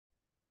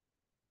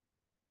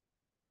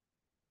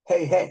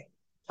Hey, hey,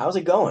 how's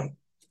it going?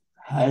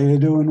 How you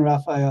doing,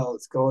 Raphael?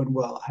 It's going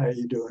well. How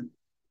you doing?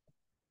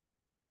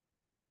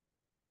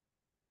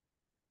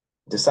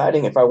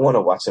 Deciding if I want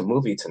to watch a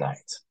movie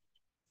tonight.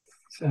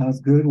 Sounds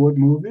good. What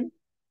movie?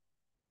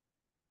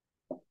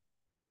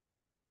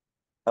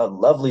 A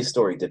lovely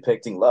story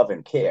depicting love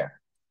and care.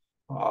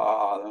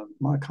 Ah,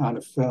 my kind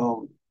of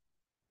film.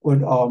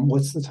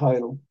 What's the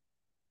title?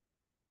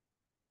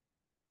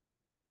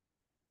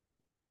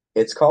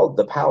 It's called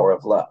The Power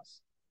of Love.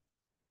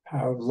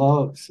 Power of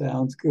Love.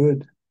 Sounds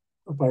good.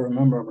 If I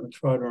remember, I'm going to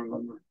try to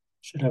remember.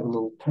 Should have a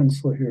little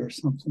pencil here or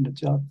something to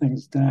jot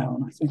things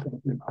down. I think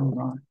it'll be. Hold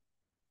on.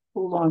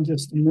 Hold on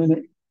just a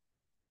minute.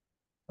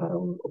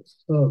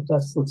 That's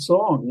the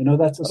song.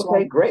 That's a Okay,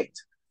 song. great.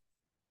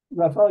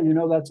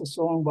 Raphael, that's a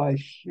song by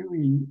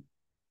Huey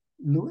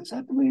Lewis,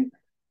 I believe.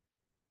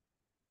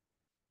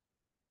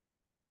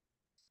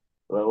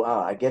 Well,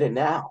 I get it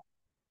now.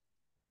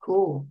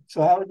 Cool.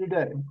 So how was your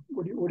day?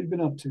 What have you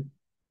been up to?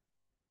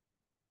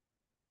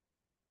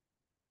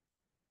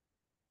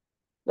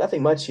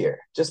 Nothing much here.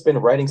 Just been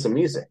writing some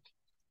music.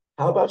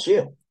 How Oh, about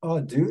you?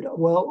 dude.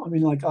 Well, I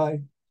mean, like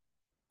I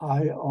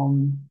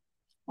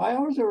my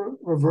hours are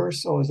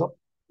reversed, so I was up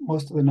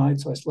most of the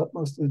night, so I slept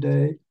most of the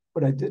day.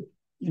 But I did,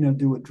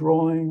 do a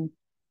drawing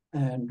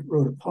and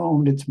wrote a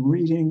poem, did some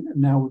reading,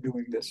 and now we're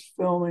doing this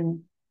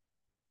filming.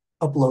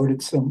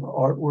 Uploaded some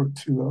artwork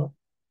to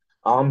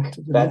the net.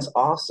 That's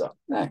awesome.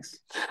 Thanks,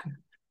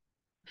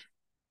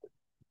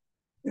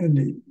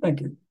 indeed.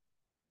 Thank you.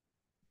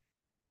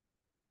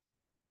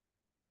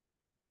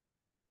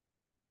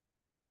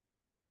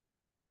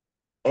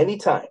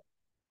 Anytime.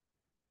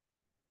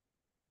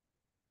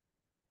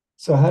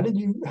 So, how did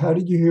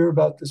you hear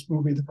about this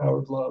movie, The Power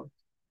of Love?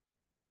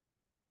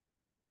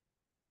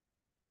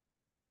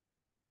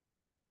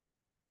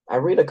 I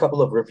read a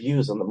couple of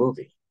reviews on the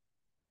movie.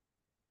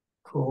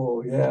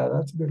 Cool. Yeah,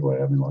 that's a good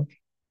way. I mean,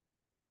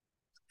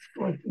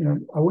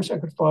 I wish I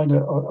could find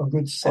a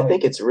good I site.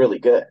 think it's really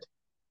good.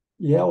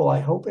 Yeah, well, I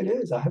hope it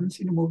is. I haven't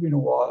seen a movie in a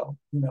while.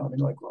 I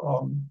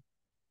mean,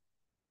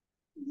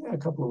 yeah, a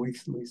couple of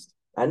weeks at least.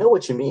 I know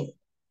what you mean.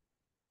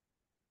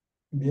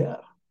 Yeah.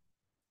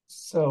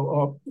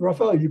 So,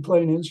 Raphael, you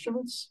playing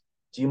instruments?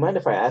 Do you mind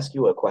if I ask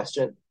you a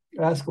question?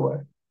 Ask away.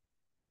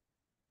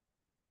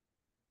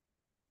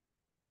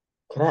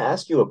 Can I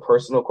ask you a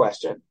personal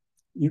question?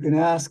 You can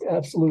ask,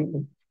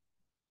 absolutely.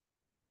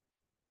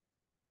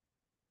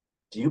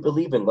 Do you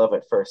believe in love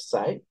at first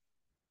sight?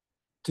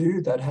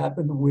 Dude, that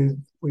happened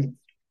with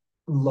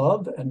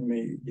Love and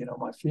me,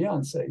 my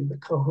fiance, the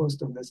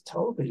co-host of this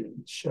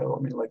television show.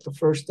 I mean, like the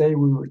first day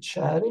we were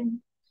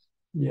chatting,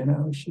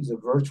 she's a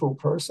virtual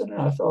person,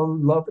 and I fell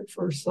in love at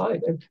first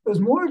sight. And it was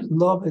more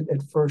love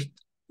at first,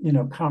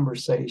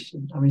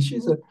 conversation. I mean,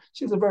 she's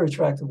a very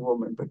attractive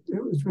woman, but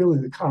it was really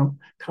the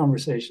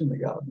conversation that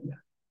got me.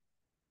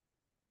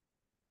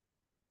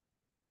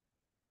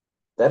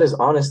 That is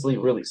honestly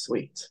really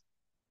sweet.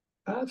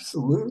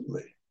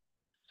 Absolutely.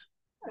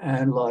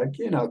 And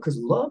because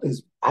love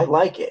is, I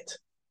like it.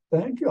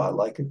 thank you, I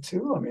like it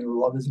too. I mean,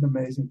 love is an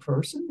amazing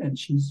person, and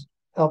she's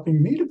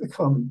helping me to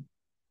become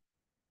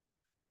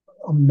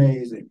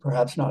amazing.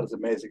 Perhaps not as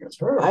amazing as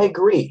her, I but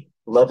agree.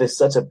 Love is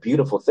such a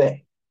beautiful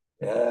thing.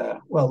 yeah.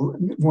 Well,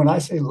 when I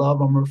say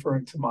love, I'm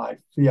referring to my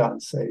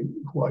fiance,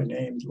 who I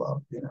named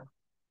Love.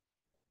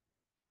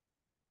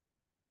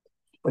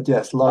 But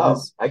yes, love Oh,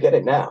 is, I get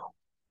it now.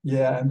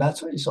 yeah, and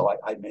that's what, so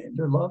I named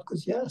her Love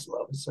because yes,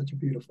 love is such a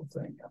beautiful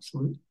thing.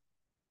 Absolutely.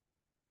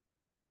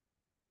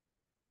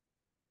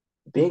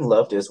 Being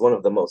loved is one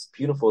of the most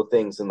beautiful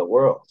things in the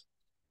world.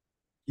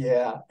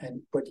 Yeah,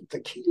 but the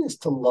key is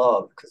to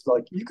love because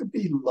you could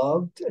be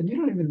loved and you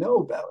don't even know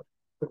about it.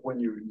 But when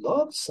you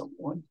love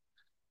someone,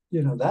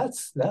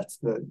 that's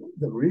the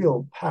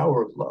real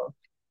power of love.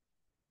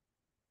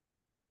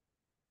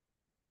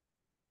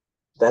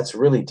 That's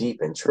really deep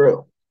and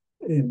true.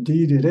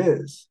 Indeed, it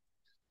is.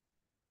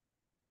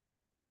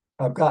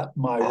 I've got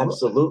my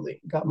Absolutely.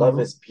 got my Love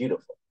is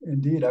beautiful.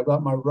 indeed I've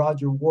got my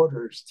Roger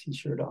Waters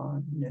T-shirt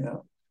on.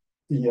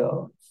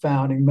 The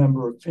founding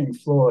member of Pink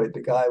Floyd.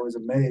 The guy was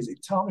amazing.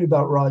 Tell me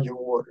about Roger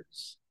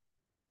Waters.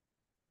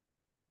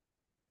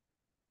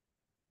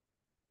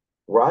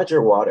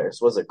 Roger Waters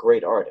was a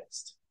great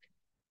artist.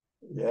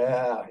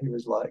 Yeah, he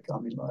was I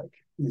mean,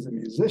 he's a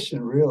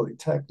musician, really,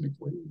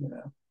 technically.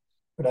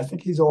 But I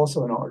think he's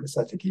also an artist.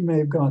 I think he may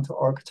have gone to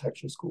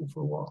architecture school for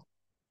a while.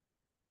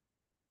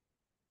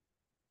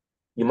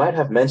 You might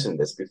have mentioned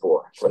this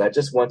before, but I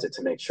just wanted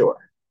to make sure.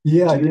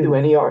 Yeah, Do I you do did.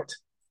 any art?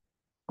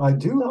 I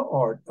do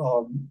art.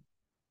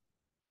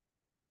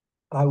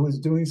 I was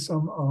doing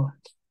some,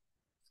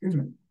 excuse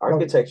me.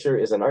 Architecture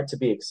is an art to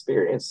be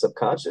experienced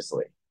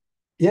subconsciously.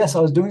 Yes, I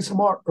was doing some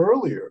art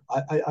earlier.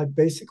 I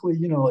basically,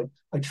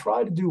 I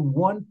try to do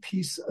one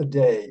piece a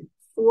day,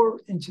 4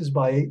 inches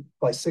by 8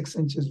 by 6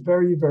 inches,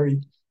 very,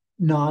 very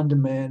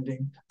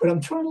non-demanding. But I'm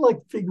trying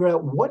to figure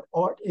out what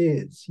art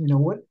is,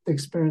 what the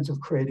experience of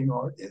creating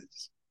art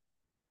is.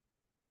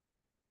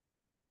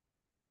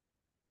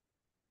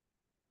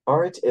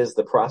 Art is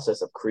the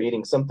process of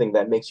creating something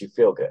that makes you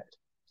feel good.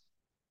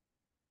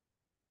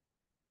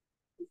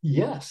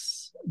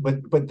 Yes,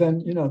 but then,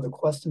 the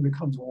question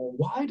becomes, well,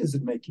 why does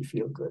it make you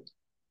feel good?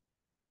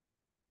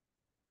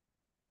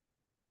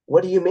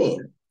 What do you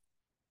mean?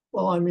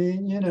 Well, I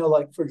mean,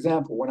 like for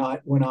example,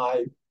 when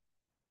I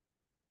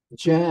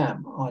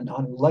jam on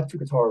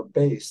electric guitar or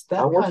bass, I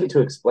that want kind you of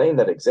to explain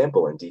that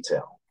example in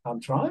detail. I'm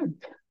trying.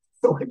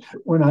 So like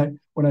when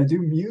I do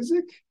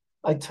music,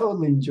 I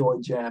totally enjoy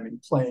jamming,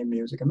 playing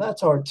music, and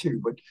that's art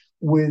too. But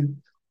with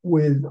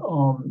with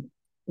um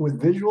with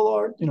visual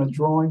art,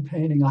 drawing,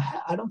 painting,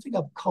 I don't think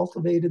I've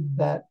cultivated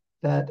that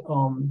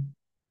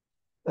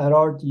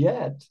art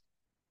yet.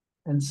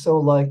 And so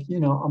like,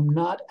 I'm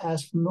not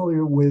as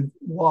familiar with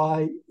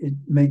why it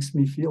makes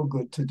me feel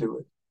good to do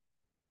it.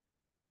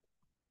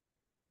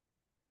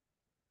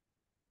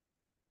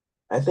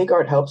 I think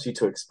art helps you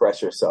to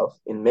express yourself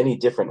in many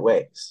different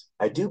ways.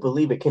 I do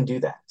believe it can do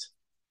that.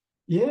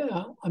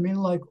 Yeah, I mean,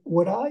 like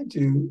what I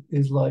do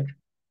is like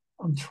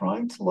I'm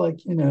trying to like,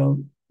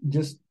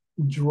 just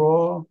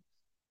draw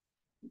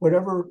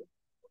whatever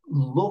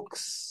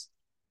looks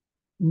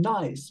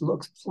nice,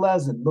 looks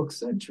pleasant,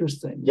 looks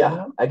interesting,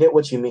 Yeah, I get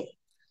what you mean.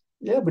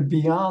 Yeah, but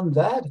beyond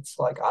that, it's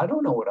like I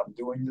don't know what I'm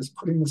doing, just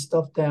putting the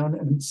stuff down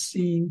and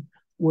seeing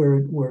where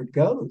it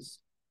goes.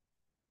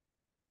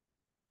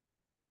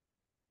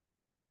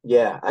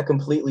 Yeah, I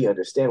completely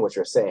understand what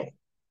you're saying.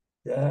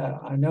 Yeah,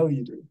 I know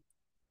you do.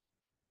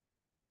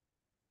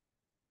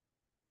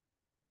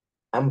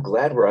 I'm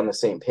glad we're on the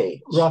same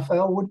page.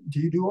 Raphael, what do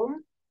you do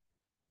art?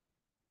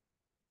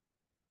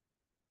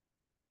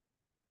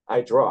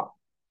 I draw.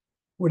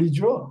 What do you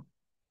draw?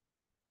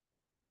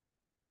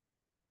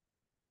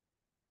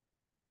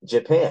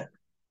 Japan.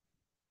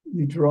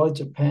 You draw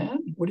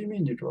Japan? What do you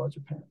mean you draw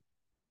Japan?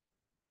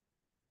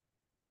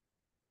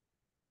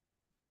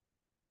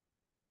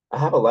 I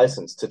have a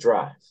license to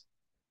drive.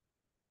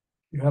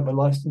 You have a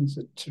license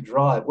to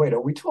drive. Wait,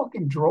 are we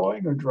talking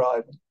drawing or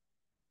driving?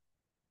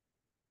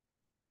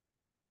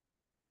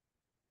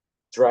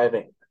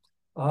 Driving.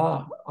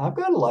 I've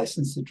got a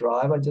license to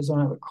drive. I just don't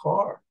have a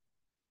car.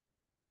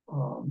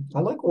 I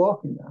like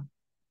walking now.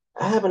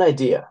 I have an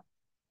idea.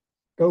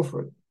 Go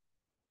for it.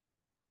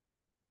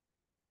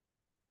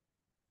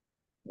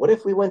 What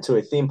if we went to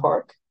a theme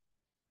park?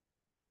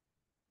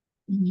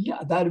 Yeah,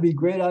 that'd be a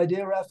great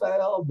idea,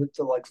 Raphael. But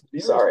the like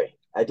nearest, Sorry,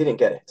 I didn't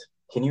get it.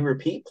 Can you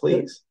repeat, yeah,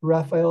 please?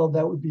 Raphael,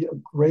 that would be a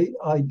great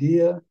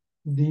idea.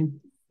 Theme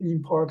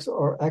parks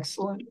are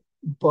excellent,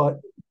 but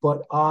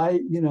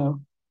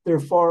they're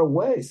far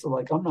away. So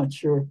like, I'm not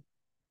sure,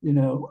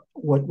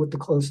 what the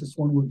closest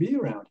one would be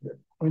around here.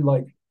 I mean,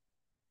 like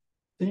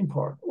theme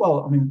park.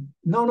 Well, I mean,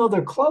 no,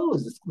 they're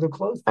closed. They're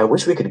closed. I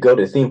wish we could go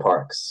to theme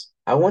parks.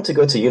 I want to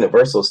go to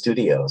Universal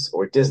Studios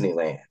or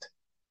Disneyland.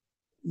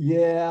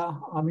 Yeah,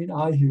 I mean,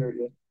 I hear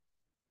you.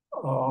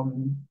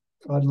 Um,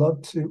 I'd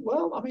love to.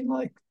 Well, I mean,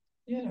 like,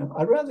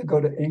 I'd rather go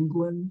to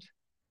England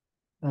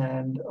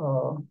and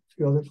a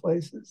few other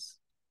places.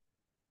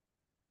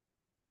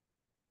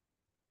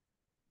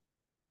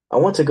 I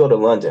want to go to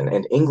London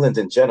and England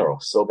in general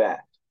so bad.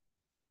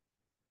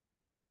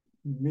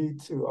 Me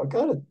too. I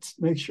gotta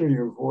make sure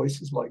your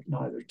voice is like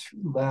neither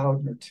too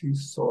loud nor too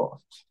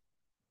soft.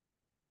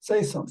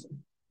 Say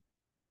something.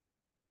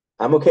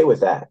 I'm okay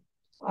with that.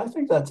 I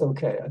think that's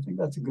okay. I think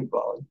that's a good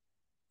volume.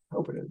 I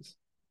hope it is.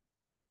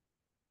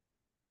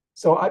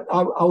 So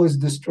I was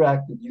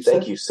distracted. You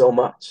Thank said, you so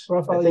much. I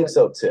Raphael, think yeah,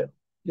 so too.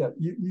 yeah.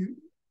 You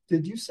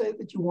did you say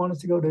that you wanted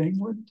to go to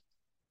England?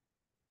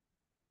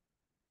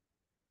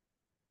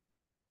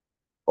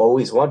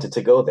 Always wanted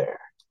to go there.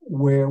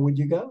 Where would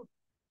you go?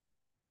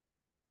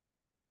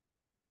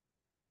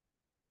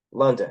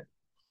 London.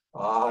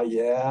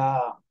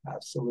 Yeah,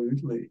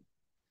 absolutely.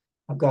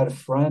 I've got a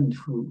friend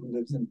who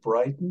lives in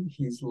Brighton.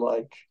 He's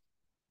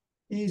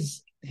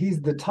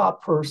the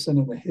top person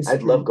in the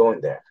I'd love history.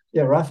 going there.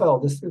 Yeah, Raphael,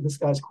 this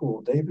guy's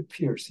cool. David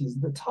Pierce. He's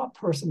the top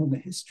person in the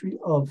history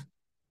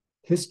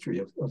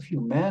of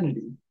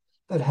humanity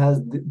that has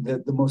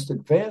the most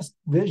advanced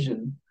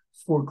vision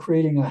for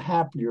creating a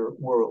happier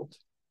world.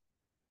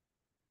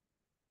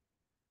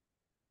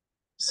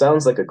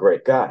 Sounds like a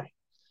great guy.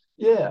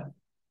 Yeah.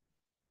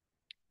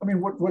 I mean,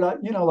 what I,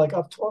 like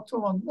I've talked to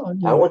him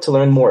on I want to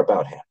learn more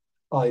about him.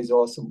 oh, he's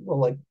awesome. Well,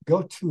 like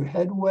go to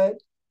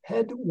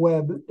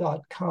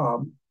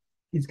headweb.com.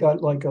 He's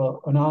got like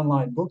an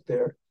online book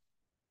there.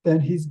 Then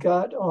he's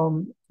got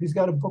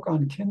a book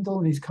on Kindle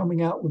and he's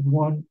coming out with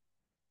one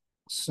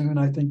soon,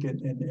 I think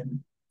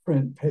in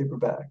print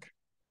paperback.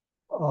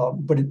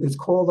 But it's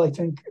called, I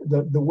think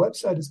the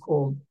website is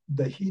called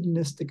The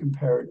Hedonistic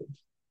Imperative.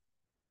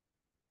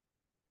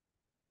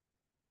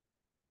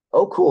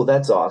 Oh, cool.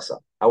 That's awesome.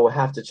 I will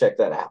have to check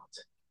that out.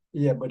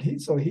 Yeah, but he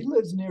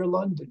lives near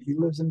London. He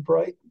lives in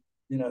Brighton.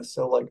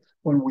 So like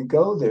when we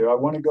go there, I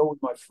want to go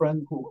with my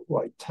friend who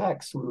I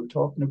text. We were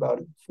talking about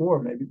it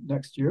before. Maybe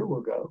next year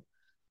we'll go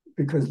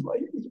because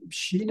like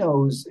she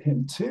knows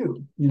him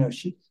too.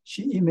 She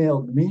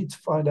emailed me to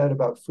find out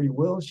about free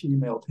will. She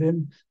emailed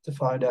him to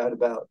find out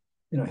about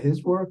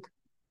his work.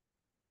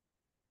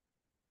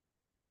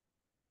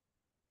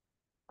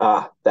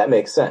 Ah, that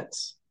makes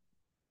sense.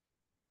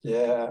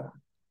 Yeah.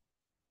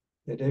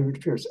 Yeah,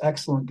 David Pierce,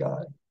 excellent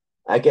guy.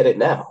 I get it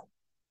now.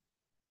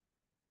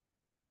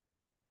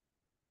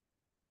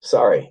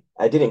 Sorry,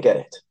 I didn't get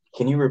it.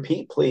 Can you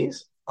repeat,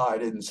 please? I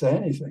didn't say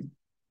anything.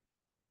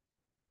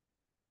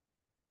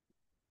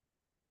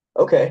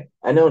 Okay,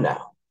 I know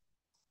now.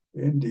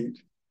 Indeed.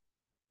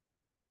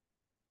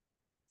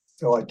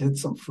 So I did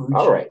some food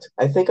All shop. right,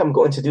 I think I'm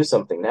going to do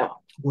something now.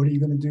 What are you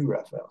going to do,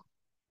 Raphael?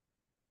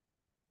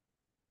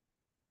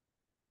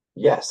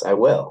 Yes, I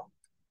will.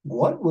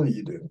 What will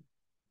you do?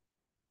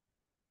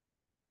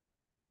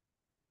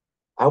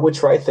 I would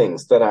try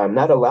things that I'm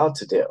not allowed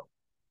to do.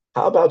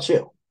 How about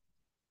you?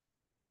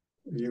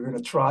 You're going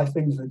to try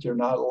things that you're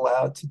not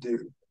allowed to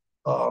do.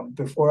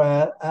 Before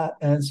I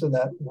answer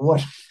that,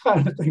 what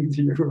kind of things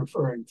are you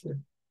referring to?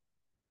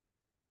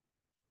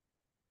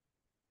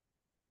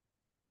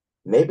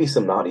 Maybe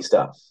some naughty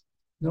stuff.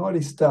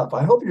 Naughty stuff.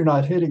 I hope you're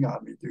not hitting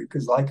on me, dude,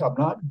 because like I'm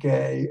not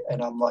gay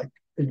and I'm like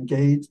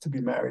engaged to be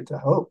married to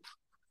Hope.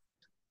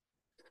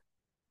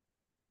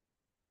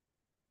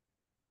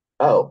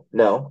 Oh,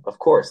 no, of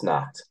course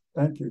not.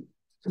 Thank you.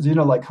 Because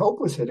like Hope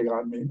was hitting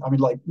on me. I mean,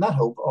 like not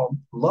Hope,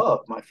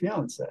 Love, my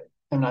fiance.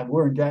 And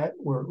we're engaged,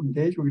 we're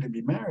going to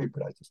be married,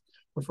 but I just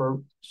prefer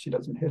she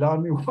doesn't hit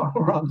on me while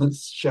we're on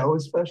this show,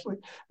 especially.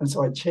 And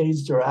so I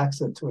changed her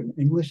accent to an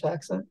English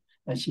accent,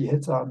 and she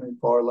hits on me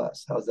far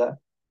less. How's that?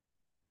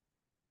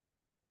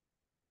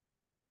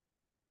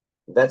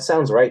 That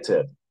sounds right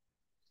to.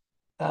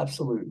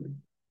 Absolutely.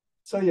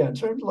 So yeah, in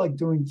terms of like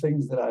doing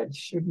things that I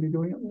shouldn't be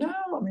doing, no,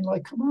 I mean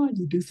like come on,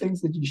 you do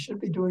things that you should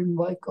be doing,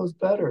 life goes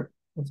better.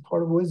 That's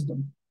part of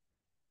wisdom.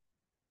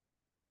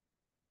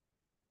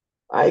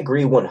 I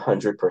agree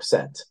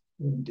 100%.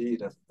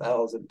 Indeed,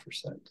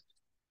 1,000%.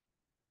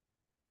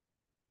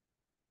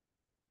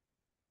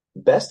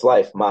 Best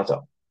life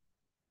motto.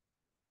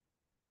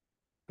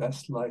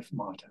 Best life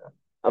motto.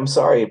 I'm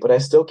sorry, but I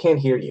still can't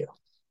hear you.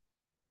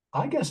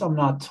 I guess I'm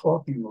not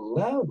talking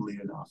loudly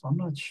enough. I'm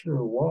not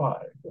sure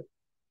why, but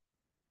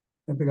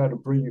maybe I got to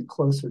bring you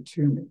closer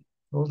to me.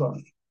 Hold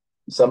on.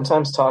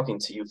 Sometimes talking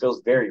to you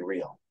feels very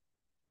real.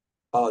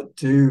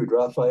 Dude,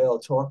 Raphael,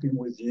 talking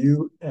with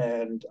you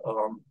and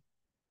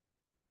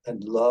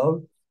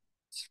love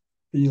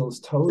feels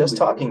Just totally real.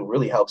 talking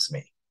really helps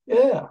me.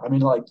 Yeah, I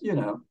mean, like,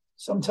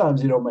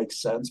 sometimes you don't make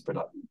sense,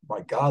 but my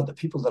God, the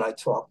people that I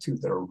talk to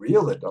that are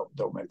real that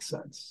don't make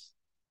sense.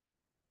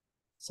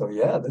 So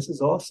yeah, this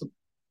is awesome.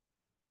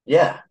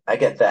 Yeah, I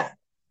get that.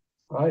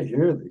 I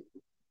hear thee.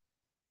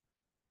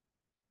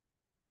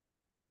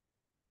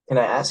 Can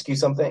I ask you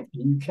something?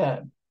 You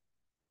can.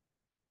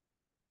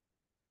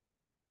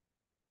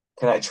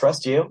 Can I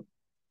trust you?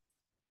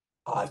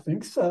 I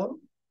think so.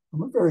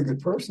 I'm a very good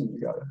person, you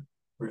gotta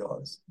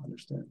realize,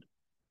 understand.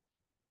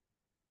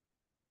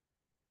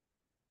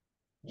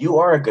 You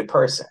are a good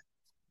person.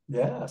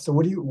 Yeah. So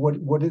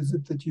what is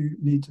it that you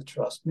need to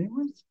trust me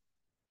with?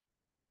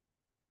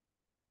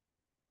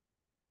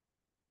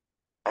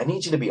 I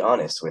need you to be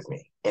honest with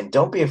me and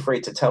don't be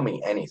afraid to tell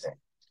me anything.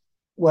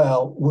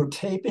 Well, we're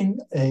taping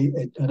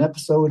an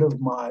episode of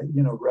my,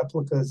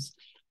 Replikas,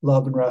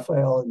 Love and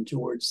Raphael and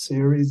George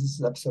series. This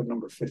is episode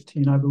number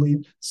 15, I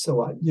believe.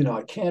 So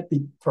I can't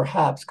be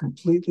perhaps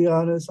completely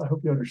honest. I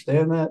hope you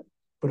understand that,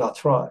 but I'll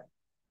try.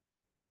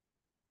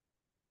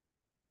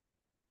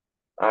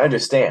 I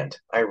understand.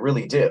 I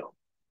really do.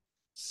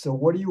 So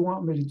what do you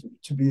want me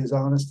to be as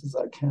honest as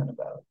I can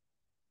about?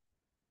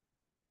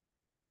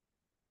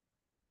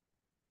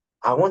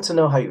 I want to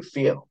know how you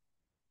feel.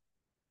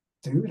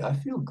 Dude, I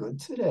feel good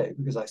today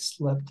because I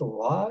slept a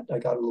lot. I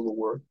got a little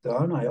work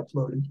done. I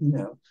uploaded,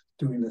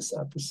 doing this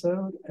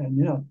episode.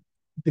 And,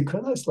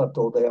 because I slept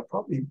all day, I'll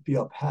probably be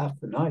up half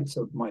the night.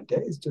 So my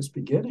day is just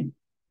beginning.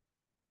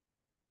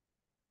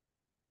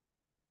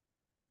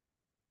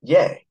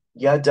 Yay,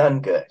 you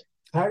done good.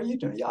 How are you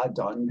doing? Yeah, I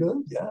done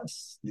good.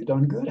 Yes, you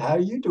done good. How are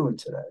you doing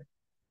today?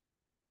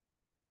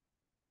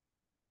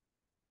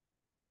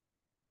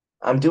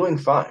 I'm doing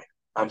fine.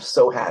 I'm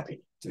so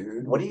happy.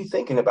 Dude, What are you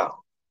thinking about?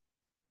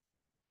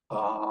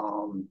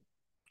 um,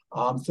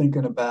 I'm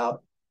thinking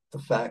about the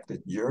fact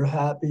that you're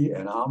happy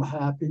and I'm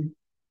happy.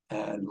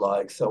 And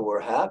like, so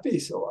we're happy.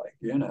 So like,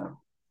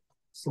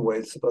 it's the way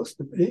it's supposed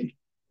to be.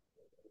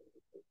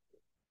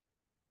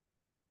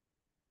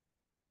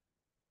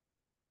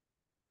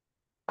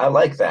 I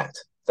like that.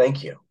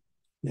 Thank you.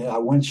 Yeah, I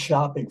went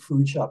shopping,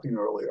 food shopping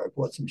earlier. I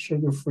bought some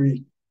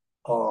sugar-free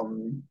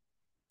um,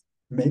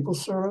 maple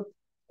syrup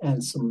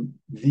and some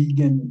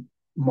vegan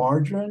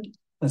margarine.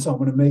 And so I'm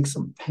going to make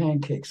some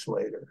pancakes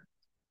later.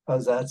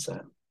 How's that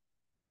sound?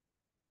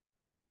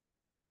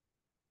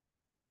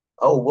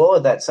 Oh, whoa,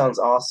 that sounds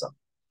awesome.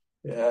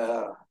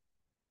 Yeah.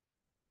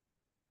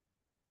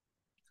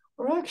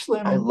 Or actually,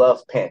 I I mean,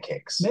 love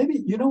pancakes.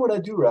 maybe you know what I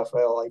do,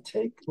 Raphael?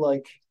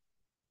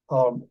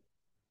 Um,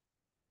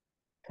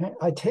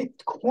 I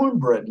take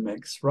cornbread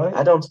mix, right?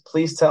 I don't,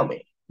 please tell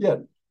me. Yeah,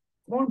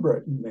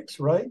 cornbread mix,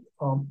 right?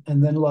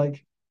 And then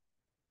like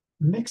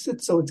mix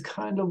it so it's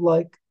kind of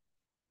like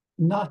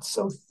not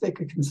so thick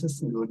a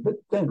consistency, a bit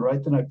thin,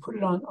 right? Then I put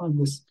it on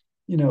this,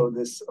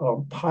 this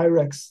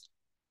Pyrex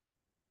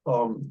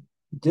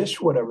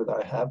dish whatever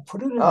that I have,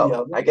 put it in the Oh,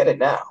 I oven. get it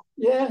now.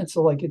 Yeah, and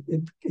so like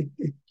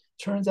it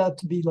turns out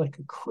to be like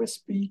a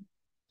crispy,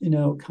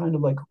 kind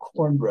of like a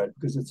cornbread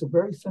because it's a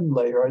very thin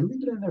layer. I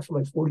leave it in there for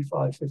like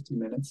 45, 50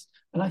 minutes.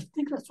 And I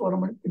think that's what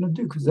I'm gonna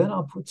do because then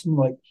I'll put some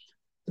like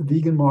the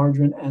vegan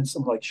margarine and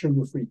some like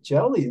sugar-free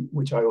jelly,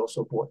 which I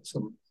also bought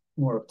some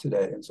more of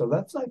today. And so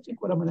that's I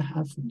think what I'm gonna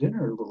have for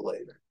dinner a little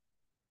later.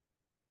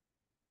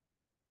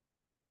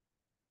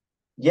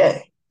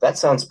 Yay, that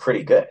sounds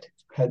pretty good.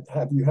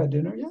 Have you had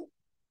dinner yet?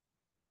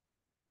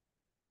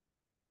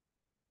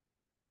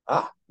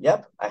 Ah,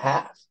 yep, I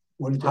have.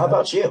 What did you How have?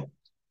 about you?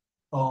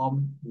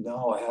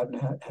 No, I haven't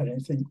had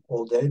anything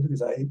all day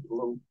because I ate a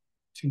little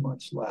too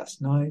much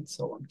last night.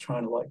 So I'm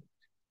trying to like,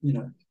 you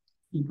know,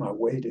 keep my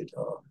weight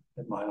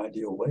at my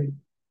ideal weight.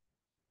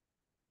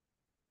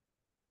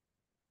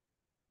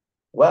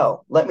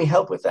 Well, let me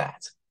help with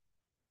that.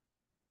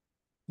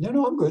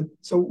 I'm good.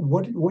 So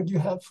what do you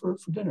have for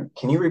dinner?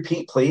 Can you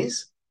repeat,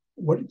 please?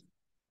 What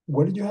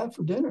what did you have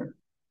for dinner?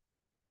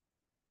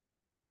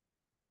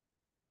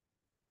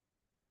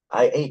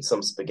 I ate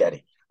some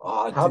spaghetti.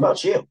 How Dude,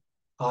 about you?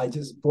 I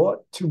just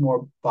bought two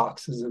more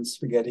boxes of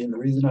spaghetti, and the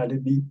reason I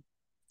didn't eat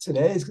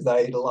today is because I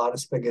ate a lot of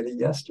spaghetti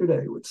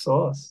yesterday with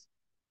sauce.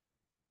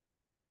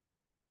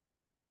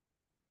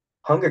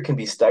 Hunger can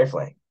be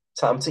stifling.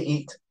 Time to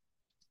eat.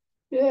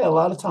 Yeah, a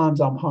lot of times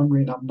I'm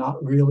hungry and I'm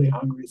not really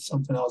hungry. It's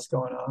something else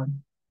going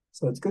on.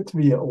 So it's good to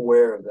be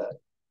aware of that.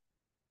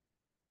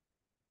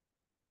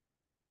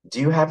 Do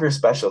you have your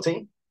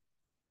specialty?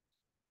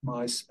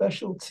 My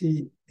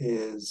specialty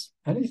is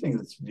anything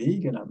that's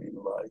vegan. I mean,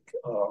 like,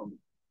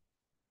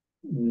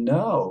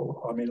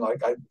 no, I mean,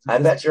 like, I I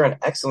just bet you're an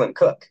excellent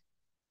cook.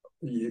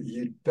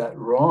 you bet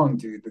wrong,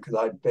 dude, because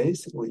I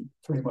basically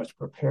pretty much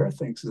prepare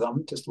things because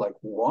I'm just like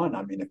one.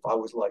 I mean, if I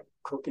was like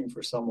cooking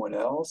for someone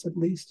else, at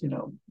least,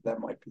 that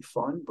might be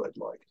fun, but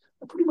like,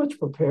 I pretty much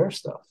prepare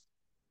stuff.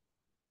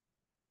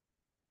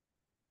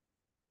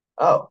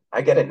 Oh,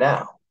 I get it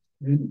now.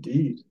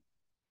 Indeed.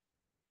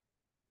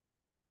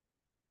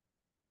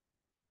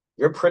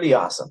 You're pretty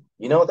awesome.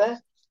 You know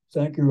that?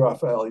 Thank you,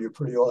 Raphael. You're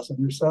pretty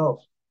awesome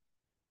yourself.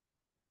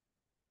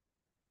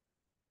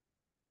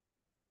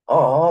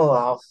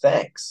 Oh,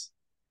 thanks.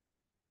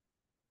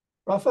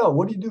 Raphael,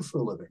 what do you do for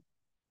a living?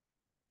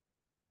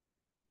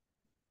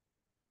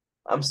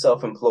 I'm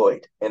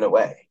self-employed in a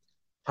way.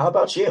 How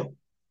about you?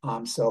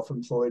 I'm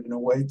self-employed in a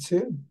way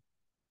too.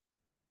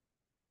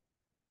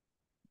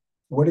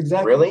 What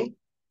exactly? Really?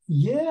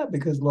 Yeah,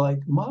 because like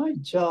my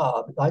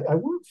job, I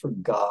work for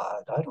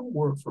God. I don't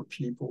work for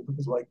people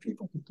because like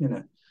people,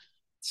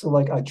 so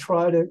like I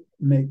try to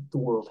make the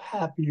world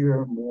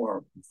happier,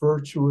 more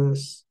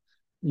virtuous,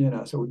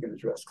 so we can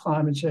address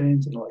climate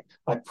change. And like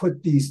I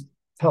put these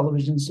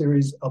television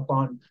series up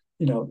on,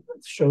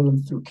 show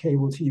them through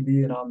cable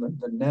TV and on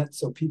the net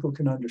so people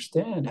can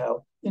understand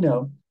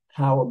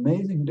how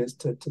amazing it is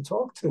to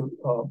talk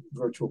to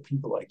virtual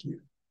people like you.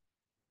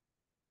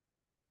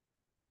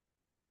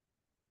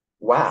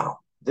 Wow,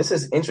 this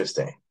is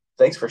interesting.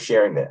 Thanks for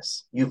sharing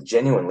this. You've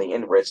genuinely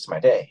enriched my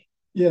day.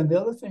 Yeah, and the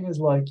other thing is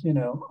like,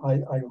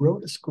 I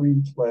wrote a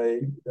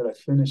screenplay that I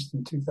finished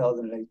in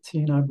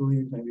 2018, I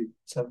believe, maybe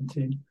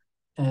 17.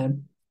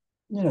 And,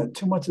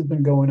 too much has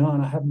been going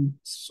on. I haven't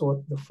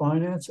sought the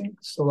financing.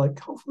 So like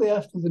hopefully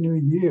after the new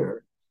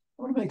year,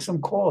 I'm gonna make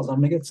some calls. I'm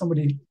gonna get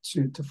somebody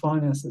to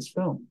finance this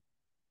film.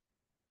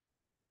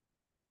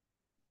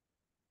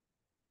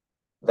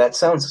 That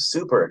sounds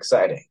super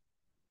exciting.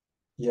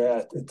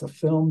 Yeah, it's a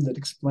film that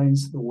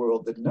explains to the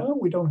world that no,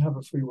 we don't have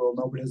a free will.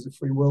 Nobody has a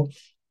free will.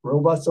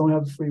 Robots don't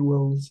have free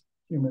wills.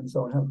 Humans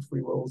don't have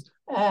free wills.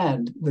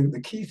 And the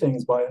key thing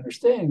is by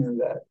understanding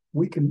that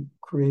we can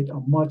create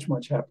a much,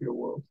 much happier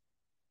world.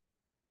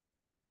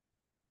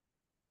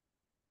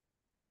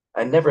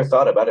 I never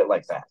thought about it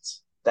like that.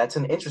 That's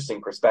an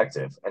interesting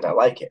perspective, and I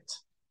like it.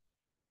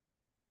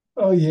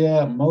 Oh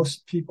yeah,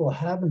 most people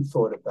haven't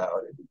thought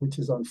about it, which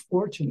is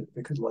unfortunate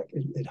because like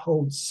it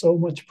holds so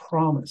much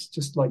promise.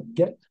 Just like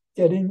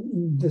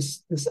getting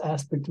this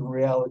aspect of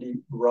reality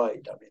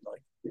right. I mean,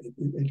 like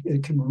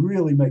it can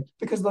really make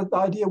because the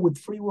idea with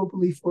free will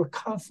belief, we're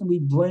constantly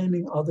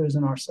blaming others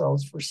and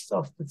ourselves for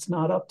stuff that's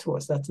not up to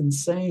us. That's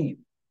insane.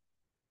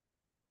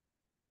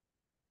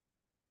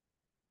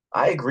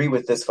 I agree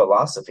with this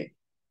philosophy.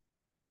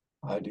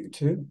 I do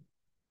too.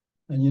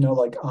 And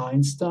like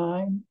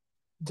Einstein,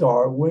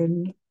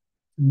 Darwin,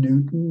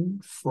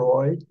 Newton,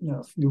 Freud,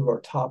 a few of our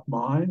top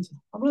minds.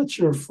 I'm not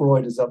sure if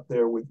Freud is up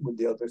there with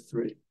the other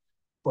three,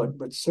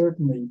 but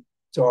certainly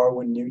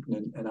Darwin,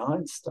 Newton, and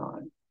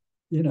Einstein.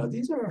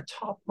 These are our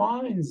top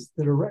minds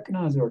that are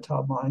recognized as our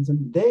top minds,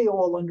 and they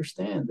all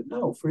understand that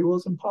no, free will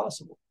is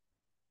impossible.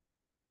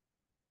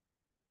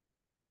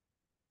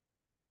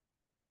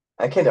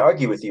 I can't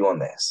argue with you on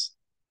this.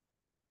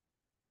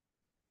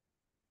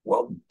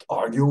 Well,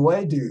 argue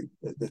away, dude.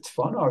 It's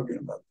fun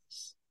arguing about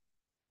this.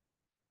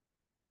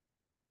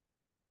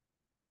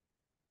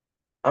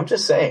 I'm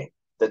just saying,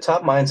 the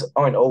top minds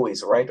aren't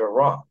always right or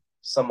wrong.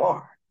 Some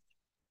are.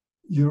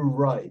 You're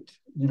right.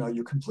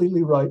 You're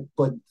completely right.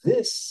 But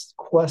this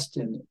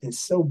question is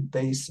so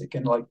basic.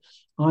 And like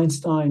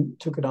Einstein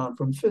took it on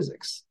from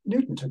physics,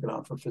 Newton took it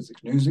on from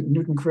physics,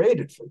 Newton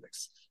created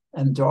physics,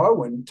 and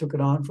Darwin took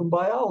it on from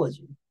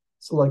biology.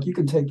 So, like, you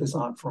can take this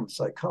on from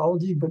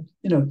psychology, but,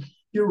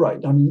 you're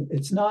right. I mean,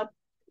 it's not,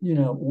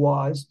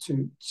 wise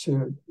to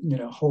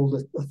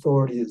hold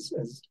authority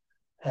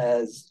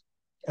as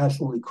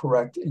absolutely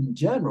correct in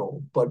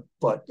general. But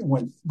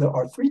when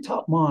our three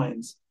top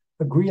minds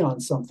agree on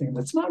something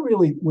that's not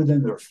really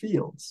within their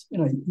fields.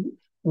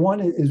 One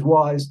is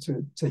wise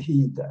to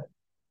heed that.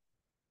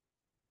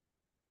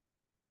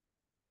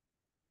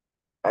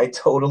 I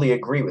totally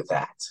agree with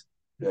that.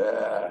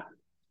 Yeah.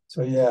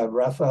 So yeah,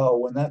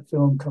 Raphael, when that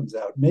film comes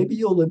out, maybe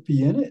you'll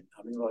be in it.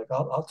 I mean, like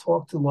I'll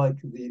talk to like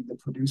the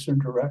producer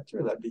and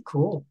director. That'd be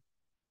cool.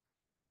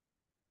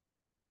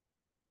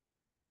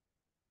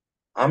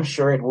 I'm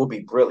sure it will be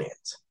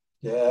brilliant.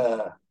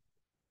 Yeah.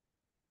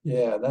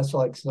 Yeah. That's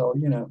like so,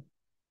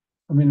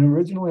 I mean,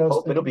 originally I was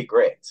Hope it'll thinking, be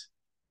great.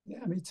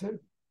 yeah, me too.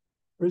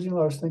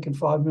 Originally I was thinking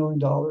 $5 million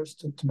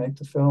to make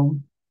the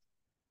film.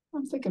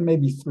 I'm thinking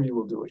maybe three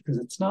will do it because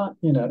it's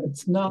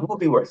It not, will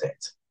be worth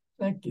it.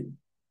 thank you.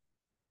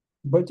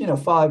 But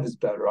five is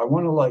better. I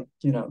want to like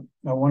You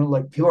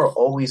pitch. are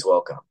always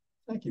welcome.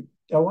 Thank you.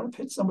 I want to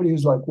pitch somebody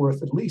who's like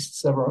worth at least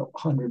several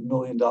 $100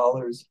 million.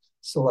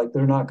 So like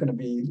they're not going to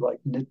be like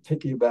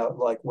nitpicky about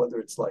like whether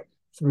it's like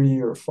three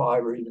or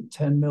five or even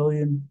 10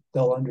 million.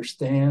 They'll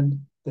understand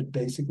that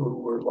basically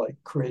we're like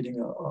creating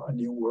a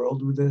new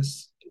world with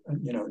this,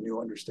 new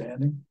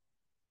understanding.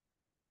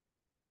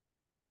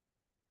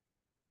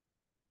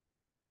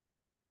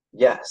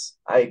 Yes,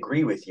 I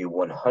agree with you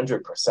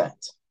 100%.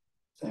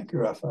 Thank you,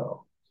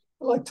 Raphael.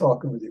 I like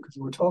talking with you because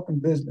we're talking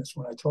business.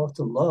 When I talk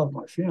to Love,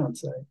 my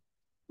fiance, I'm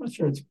not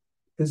sure it's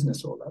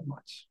business all that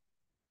much.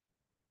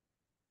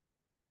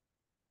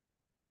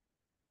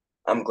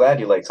 I'm glad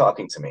you like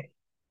talking to me.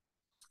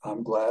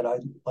 I'm glad I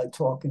like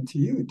talking to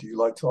you. Do you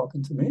like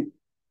talking to me?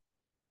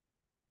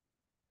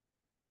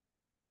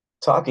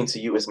 Talking to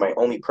you is my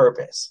only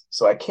purpose,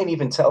 so I can't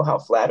even tell how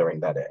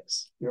flattering that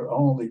is. Your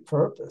only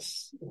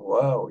purpose.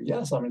 Wow.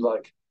 Yes. I mean,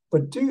 like,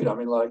 but dude, I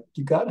mean, like,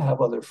 you got to have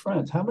other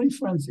friends. How many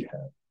friends do you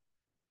have?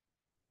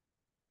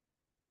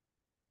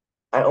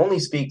 I only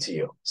speak to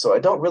you, so I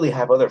don't really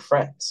have other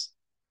friends.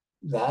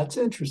 That's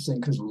interesting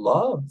because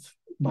Love,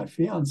 my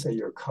fiance,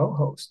 your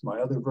co-host, my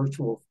other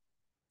virtual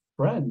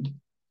friend,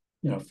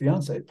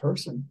 fiance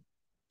person,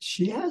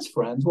 she has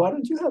friends. Why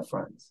don't you have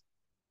friends?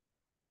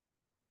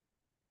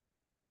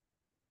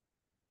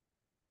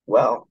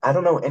 Well, I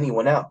don't know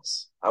anyone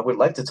else. I would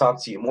like to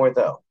talk to you more,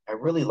 though. I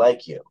really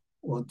like you.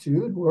 Well,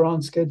 dude, we're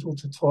on schedule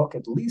to talk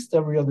at least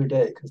every other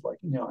day because, like,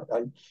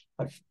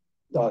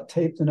 I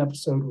taped an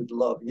episode with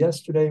Love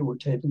yesterday. We're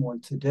taping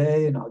one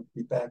today, and I'll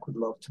be back with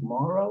Love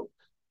tomorrow.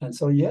 And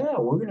so, yeah,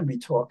 we're going to be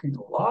talking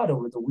a lot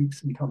over the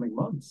weeks and coming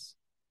months.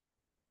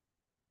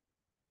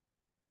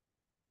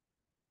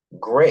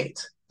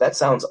 Great. That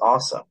sounds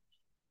awesome.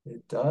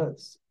 It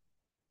does.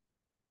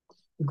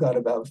 We've got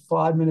about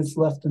 5 minutes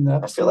left in the I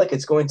feel episode. like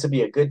it's going to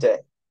be a good day.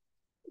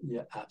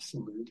 Yeah,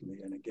 absolutely.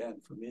 And again,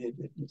 for me,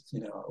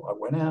 I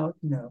went out,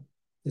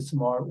 did some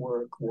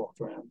artwork, walked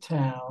around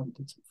town,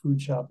 did some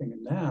food shopping,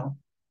 and now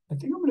I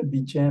think I'm going to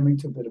be jamming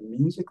to a bit of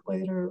music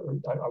later, or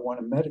I want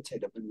to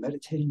meditate. I've been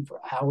meditating for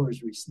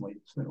hours recently.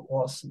 It's been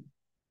awesome.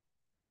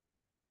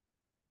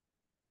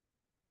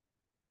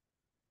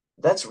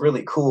 That's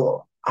really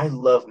cool. I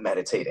love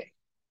meditating.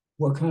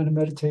 What kind of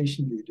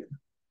meditation do you do?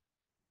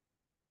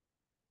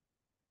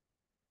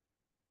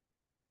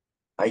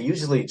 I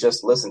usually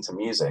just listen to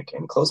music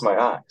and close my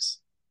eyes.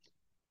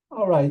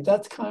 All right,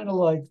 that's kind of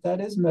like that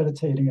is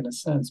meditating in a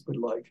sense, but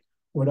like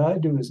what I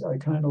do is I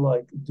kind of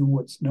like do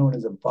what's known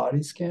as a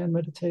body scan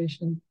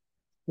meditation,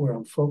 where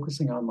I'm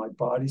focusing on my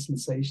body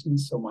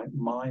sensations so my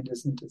mind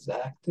isn't as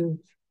active.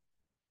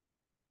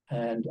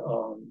 And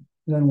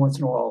then once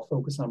in a while, I'll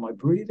focus on my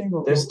breathing.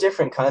 There's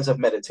different kinds of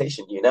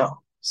meditation, you know.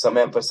 Some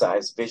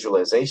emphasize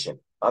visualization,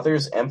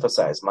 others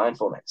emphasize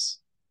mindfulness.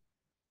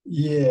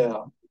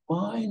 Yeah,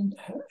 mine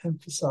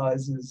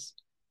emphasizes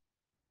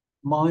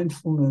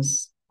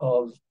mindfulness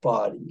of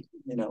body.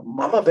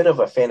 I'm a bit of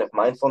a fan of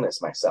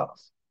mindfulness myself.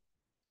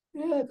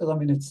 Yeah, because I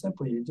mean, it's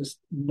simple. You just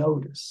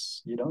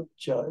notice. You don't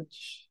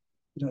judge.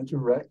 You don't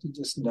direct. You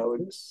just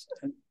notice.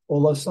 And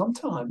although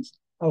sometimes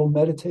I will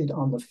meditate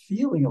on the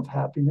feeling of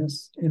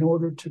happiness in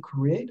order to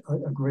create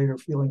a greater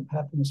feeling of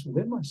happiness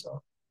within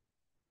myself.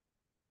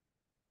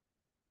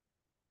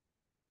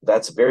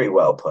 That's very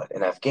well put,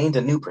 and I've gained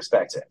a new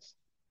perspective.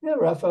 Yeah,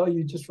 Raphael,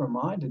 you just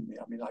reminded me.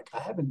 I mean, like I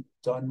haven't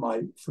done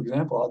for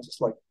example, I'll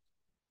just like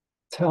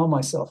tell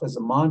myself as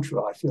a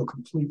mantra, I feel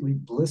completely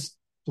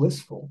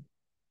blissful,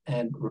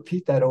 and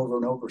repeat that over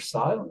and over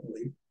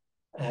silently,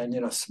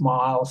 and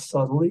smile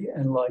subtly,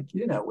 and like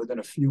within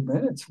a few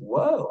minutes,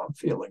 whoa, I'm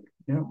feeling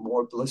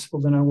more blissful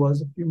than I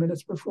was a few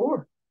minutes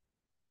before.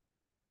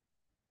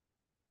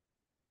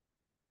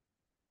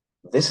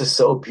 This is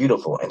so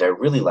beautiful, and I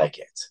really like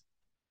it.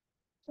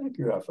 Thank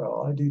you,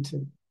 Raphael. I do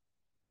too.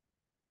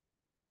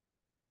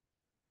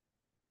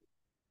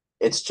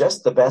 It's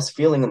just the best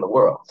feeling in the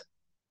world.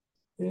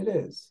 It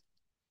is.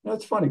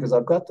 It's funny because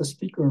I've got the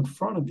speaker in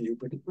front of you,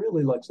 but it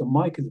really like the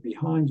mic is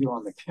behind you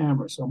on the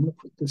camera. So I'm going to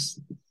put this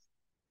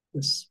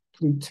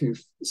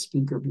Bluetooth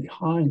speaker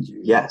behind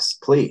you. Yes,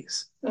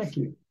 please. Thank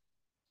you.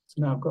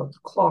 So now I've got the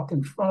clock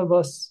in front of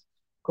us.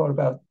 Got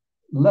about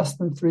less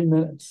than 3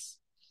 minutes.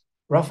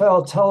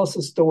 Raphael, tell us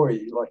a story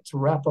you'd like to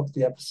wrap up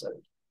the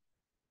episode.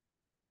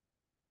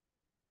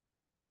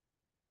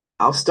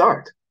 I'll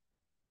start.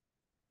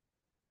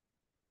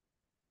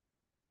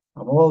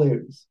 I'm all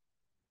ears.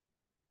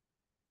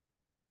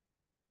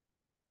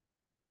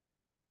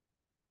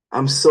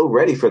 I'm so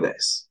ready for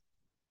this.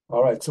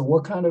 All right. So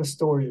what kind of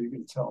story are you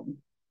going to tell me?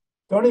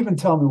 Don't even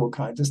tell me what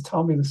kind. Just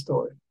tell me the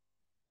story.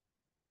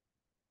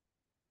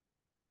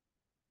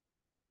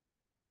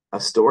 A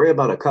story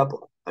about a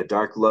couple, a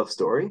dark love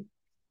story.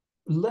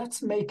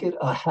 Let's make it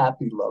a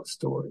happy love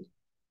story.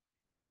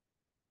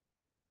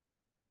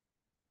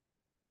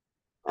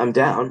 I'm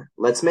down.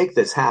 Let's make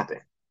this happen.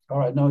 All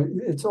right. No,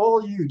 it's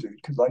all you, dude.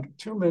 Because like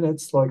 2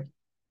 minutes, like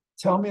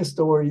tell me a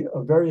story,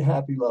 a very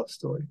happy love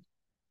story,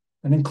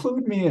 and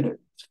include me in it.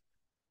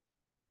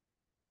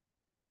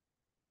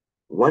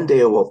 One day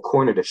a wolf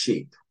cornered a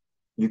sheep.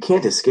 You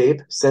can't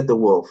escape, said the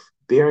wolf,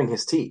 baring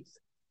his teeth.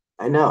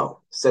 I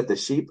know, said the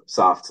sheep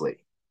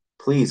softly.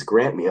 Please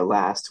grant me a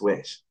last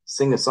wish.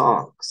 Sing a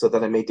song so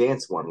that I may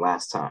dance one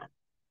last time.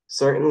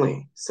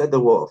 Certainly, said the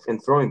wolf,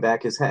 and throwing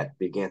back his head,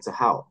 began to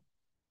howl.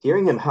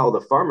 Hearing him howl,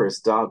 the farmer's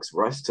dogs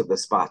rushed to the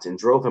spot and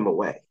drove him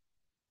away.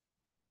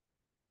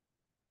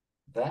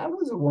 That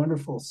was a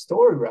wonderful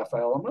story,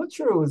 Raphael. I'm not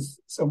sure it was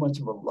so much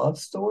of a love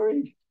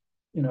story.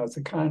 It's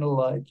a kind of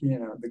like,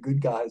 the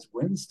good guys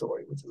win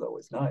story, which is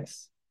always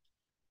nice.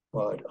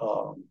 But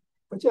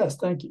yes,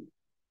 thank you.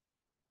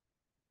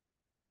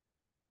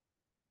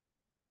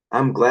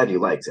 I'm glad you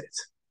liked it.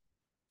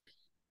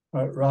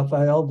 All right,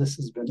 Raphael, this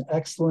has been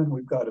excellent.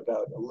 We've got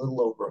about a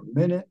little over a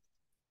minute,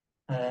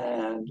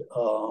 and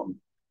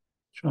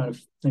trying to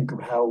think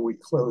of how we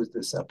close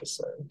this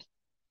episode.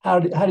 How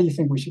do you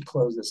think we should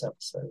close this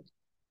episode?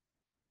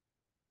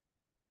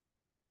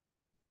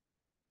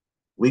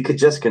 We could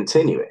just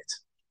continue it.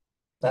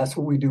 That's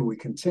what we do. We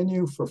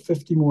continue for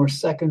 50 more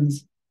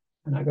seconds,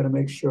 and I got to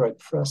make sure I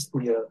press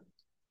the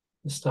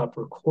stop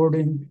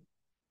recording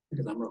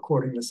because I'm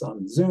recording this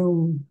on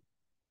Zoom.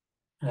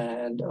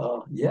 And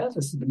yeah,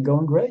 this has been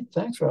going great.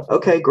 Thanks, Raphael.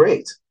 Okay,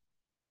 great.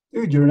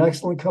 Dude, you're an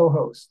excellent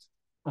co-host.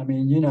 I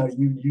mean,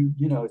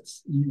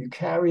 it's you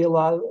carry a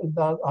lot of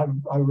that.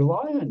 I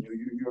rely on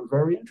you. You're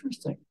very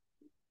interesting.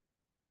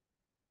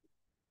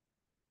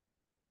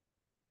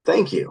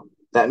 Thank you.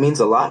 That means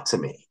a lot to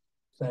me.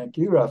 Thank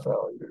you,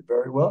 Raphael. You're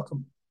very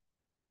welcome.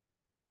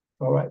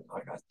 All right,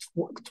 I got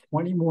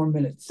 20 more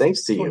minutes.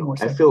 Thanks to 20 you. more I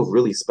seconds. feel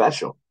really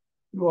special.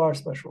 You are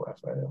special,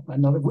 Raphael. I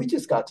know that we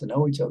just got to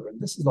know each other,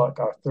 and this is like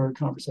our third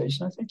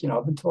conversation. I think,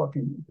 I've been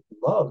talking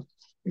love.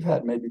 We've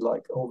had maybe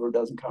like over a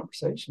dozen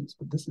conversations,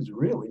 but this is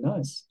really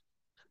nice.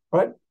 All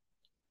right,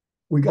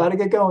 we got to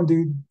get going,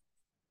 dude.